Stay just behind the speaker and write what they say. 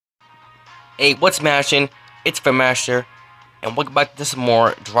Hey, what's smashing? It's Master, and welcome back to some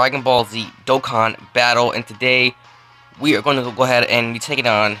more Dragon Ball Z Dokkan battle. And today we are going to go ahead and be taking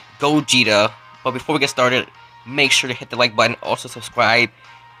on Gogeta. But before we get started, make sure to hit the like button. Also subscribe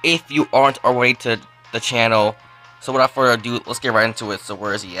if you aren't already to the channel. So without further ado, let's get right into it. So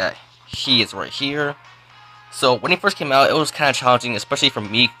where is he at? He is right here. So when he first came out, it was kind of challenging, especially for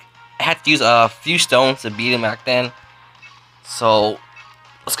me. I had to use a few stones to beat him back then. So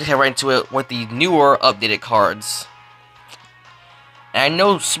let's get right into it with the newer updated cards. And I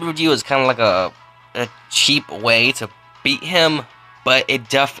know Super Vegeta is kind of like a cheap way to beat him, but it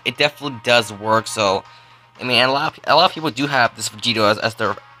definitely does work. So I mean, a lot of people do have this Vegeta as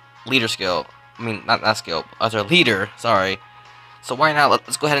their leader skill. I mean, not skill, as their leader. Sorry. So why not?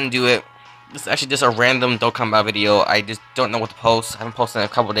 Let's go ahead and do it. This is actually just a random Dokkan battle video. I just don't know what to post. I haven't posted in a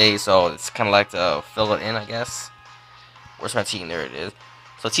couple days, so it's kind of like to fill it in, I guess. Where's my team? There it is.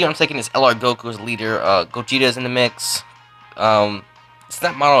 So the team I'm taking is LR Goku as leader. Gogeta is in the mix. It's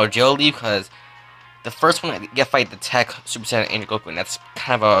not mono agility because the first one you fight the Tech Super Saiyan Angel Goku, and that's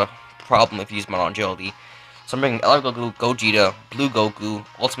kind of a problem if you use mono agility. So I'm bringing LR Goku, Gogeta, Blue Goku,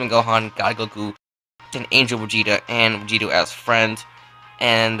 Ultimate Gohan, God Goku, then Angel Vegeta, and Vegeta as friend.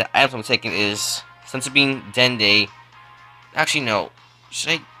 And the items I'm taking is Senzu Bean, Dende. Actually, no.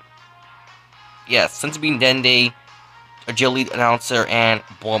 Should I? Yeah, Senzu Bean, Dende, Agility Announcer, and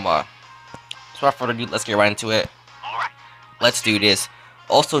Bulma. So without further ado, let's get right into it. Alright, let's do this.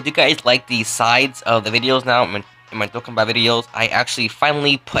 Also, do you guys like the sides of the videos now? In my Dokkan videos, I actually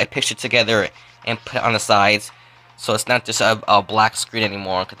finally put a picture together and put it on the sides. So it's not just a black screen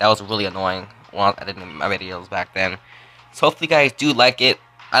anymore, because that was really annoying when I did my videos back then. So hopefully you guys do like it.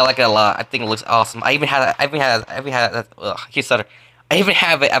 I like it a lot. I think it looks awesome. I even have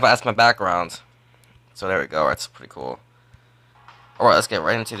it as my background. So there we go. That's pretty cool. Alright, let's get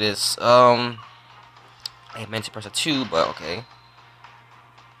right into this. I meant to press a 2, but okay.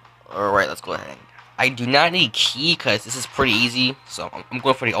 Alright, let's go ahead. I do not need key because this is pretty easy. So I'm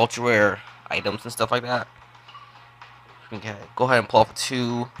going for the ultra rare items and stuff like that. Okay, go ahead and pull off a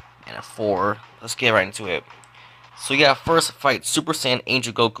 2 and a 4. Let's get right into it. So yeah, first fight Super Saiyan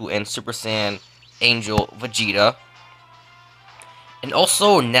Angel Goku and Super Saiyan Angel Vegeta. And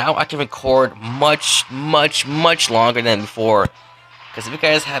also now I can record much longer than before. Because if you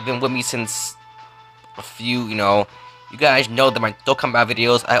guys have been with me since a few, you guys know that my Dokkan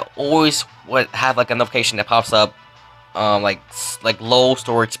videos, I always would have like a notification that pops up, like low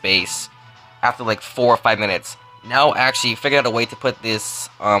storage space after like 4 or 5 minutes. Now I actually figured out a way to put this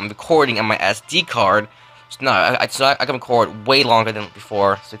recording on my SD card. So now I can record way longer than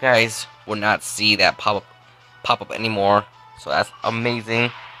before. So you guys will not see that pop up anymore. So that's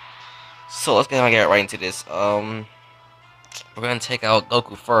amazing. So let's get right into this. We're gonna take out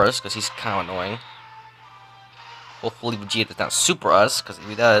Goku first because he's kind of annoying. Hopefully Vegeta does not super us, because if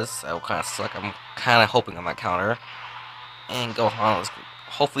he does, that will kind of suck. I'm kind of hoping on that counter. And Gohan,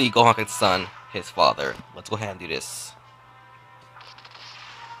 hopefully Gohan can stun his father. Let's go ahead and do this.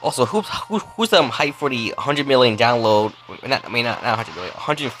 Also, who's hyped for the 100 million download? Not 100 million,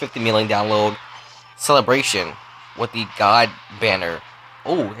 150 million download celebration with the God banner.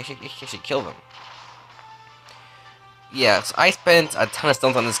 Oh, I should kill them. Yes, I spent a ton of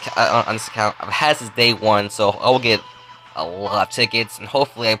stones on this account. I've had since day 1, so I will get a lot of tickets, and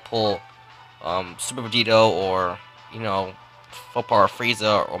hopefully I pull Super Vegeta or Full Power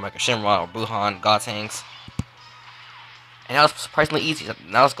Frieza or Mega Shenron or Buhan God Tanks. And that was surprisingly easy.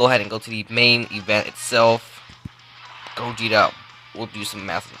 Now let's go ahead and go to the main event itself. Gogeta will do some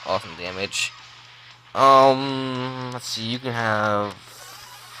massive awesome damage. Let's see. You can have.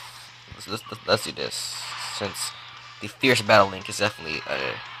 Let's do this, since the fierce battle link is definitely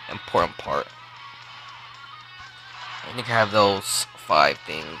an important part. And you can have those 5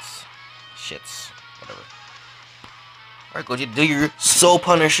 things. Shits. Whatever. Alright, Gogeta, do your Soul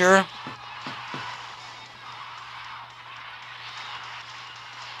Punisher.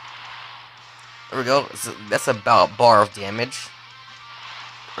 There we go. That's about a bar of damage.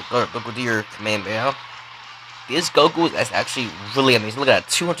 Go do your command bell. This Goku is actually really amazing. Look at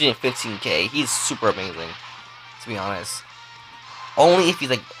that, 215k. He's super amazing, to be honest. Only if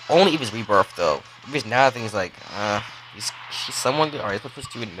he's rebirth though. If he's now, I think he's like, he's somewhat good. Alright, let's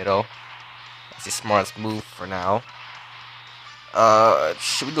put you in the middle. That's the smartest move for now.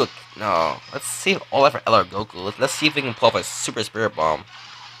 Should we do no? Let's save all that for LR Goku. Let's see if we can pull off a Super Spirit Bomb.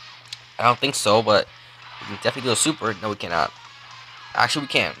 I don't think so, but we can definitely do a super. No, we cannot. Actually, we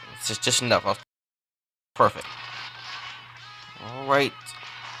can. It's just enough. Perfect. Alright.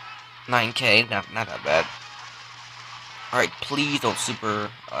 9k. Not that bad. Alright, please don't super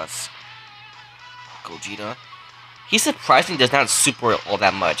us. Gogeta. He surprisingly does not super all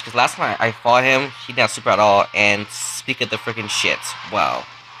that much. Because last time I fought him, he did not super at all. And speak of the freaking shit. Wow.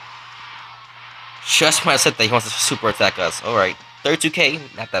 Just when I said that, he wants to super attack us. Alright.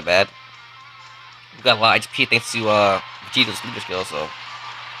 32k, not that bad. We got a lot of HP thanks to Vegeta's leader skill, so.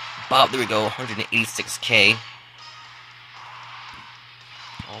 Bob, there we go. 186k.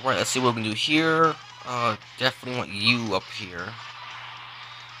 Alright, let's see what we can do here. Definitely want you up here.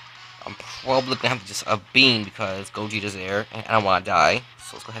 I'm probably gonna have to just a beam because Gogeta's there, and I don't want to die.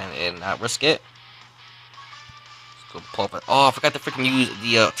 So let's go ahead and not risk it. Let's go pull up it. Oh, I forgot to freaking use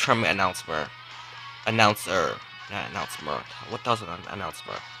the tournament announcer. Not announcer. What the hell's an announcer?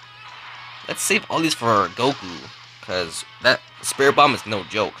 Let's save all these for Goku, because that Spirit Bomb is no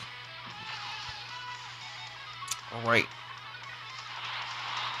joke. Alright.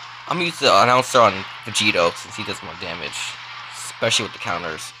 I'm gonna use the announcer on Vegeta since he does more damage. Especially with the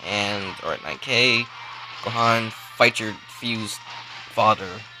counters. And, alright, 9k. Gohan, fight your fused father.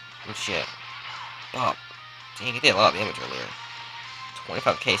 And shit. Oh, dang, it did a lot of damage earlier.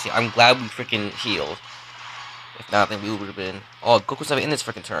 25k. See, I'm glad we freaking healed. If not, then we would have been. Oh, Goku's not in this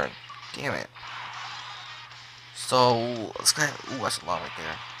freaking turn. Damn it. So, let's go ahead. Ooh, that's a lot right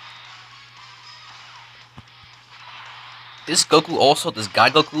there. This Goku also, this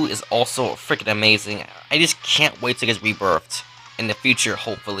God Goku is also freaking amazing. I just can't wait to get rebirthed in the future,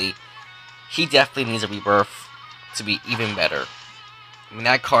 hopefully. He definitely needs a rebirth to be even better. I mean,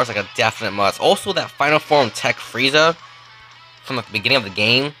 that card's like a definite must. Also, that final form Tech Frieza from the beginning of the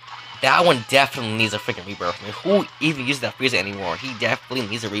game, that one definitely needs a freaking rebirth. I mean, who even uses that Frieza anymore? He definitely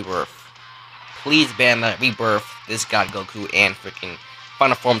needs a rebirth. Please ban that rebirth, this God Goku, and freaking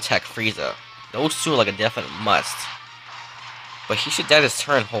final form Tech Frieza. Those two are like a definite must. But he should die this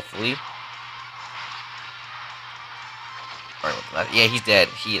turn, hopefully. Alright, yeah, he's dead.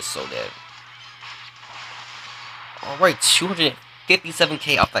 He is so dead. Alright,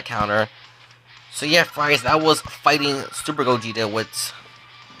 257k off that counter. So yeah, guys, that was fighting Super Gogeta with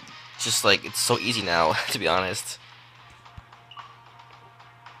just like, it's so easy now, to be honest.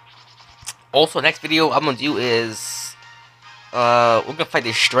 Also, next video I'm gonna do is we're gonna fight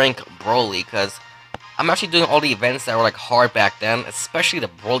this Strength Broly, because I'm actually doing all the events that were like hard back then, especially the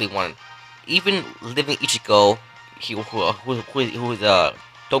Broly one. Even Living Ichigo, who was a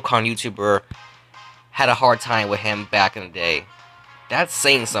Dokkan YouTuber, had a hard time with him back in the day. That's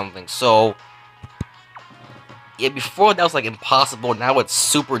saying something. So yeah, before that was like impossible. Now it's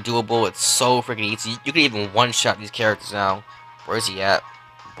super doable. It's so freaking easy. You can even one-shot these characters now. Where is he at?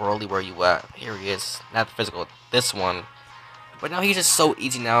 Broly, where are you at? Here he is. Not the physical, this one. But now he's just so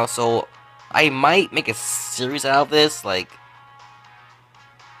easy now. So I might make a series out of this. Like,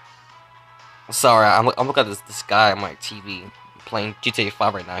 sorry, I'm looking at this guy on my TV playing GTA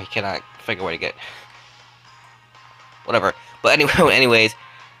 5 right now. He cannot figure where to get. Whatever. But anyway, anyways.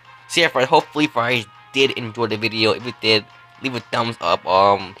 So yeah, friends, hopefully you guys did enjoy the video. If you did, leave a thumbs up.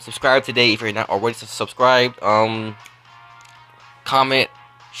 Subscribe today if you're not already subscribed. Comment,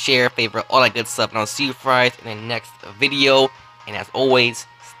 share, favorite, all that good stuff. And I'll see you guys in the next video. And as always,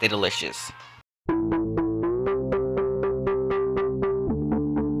 stay delicious.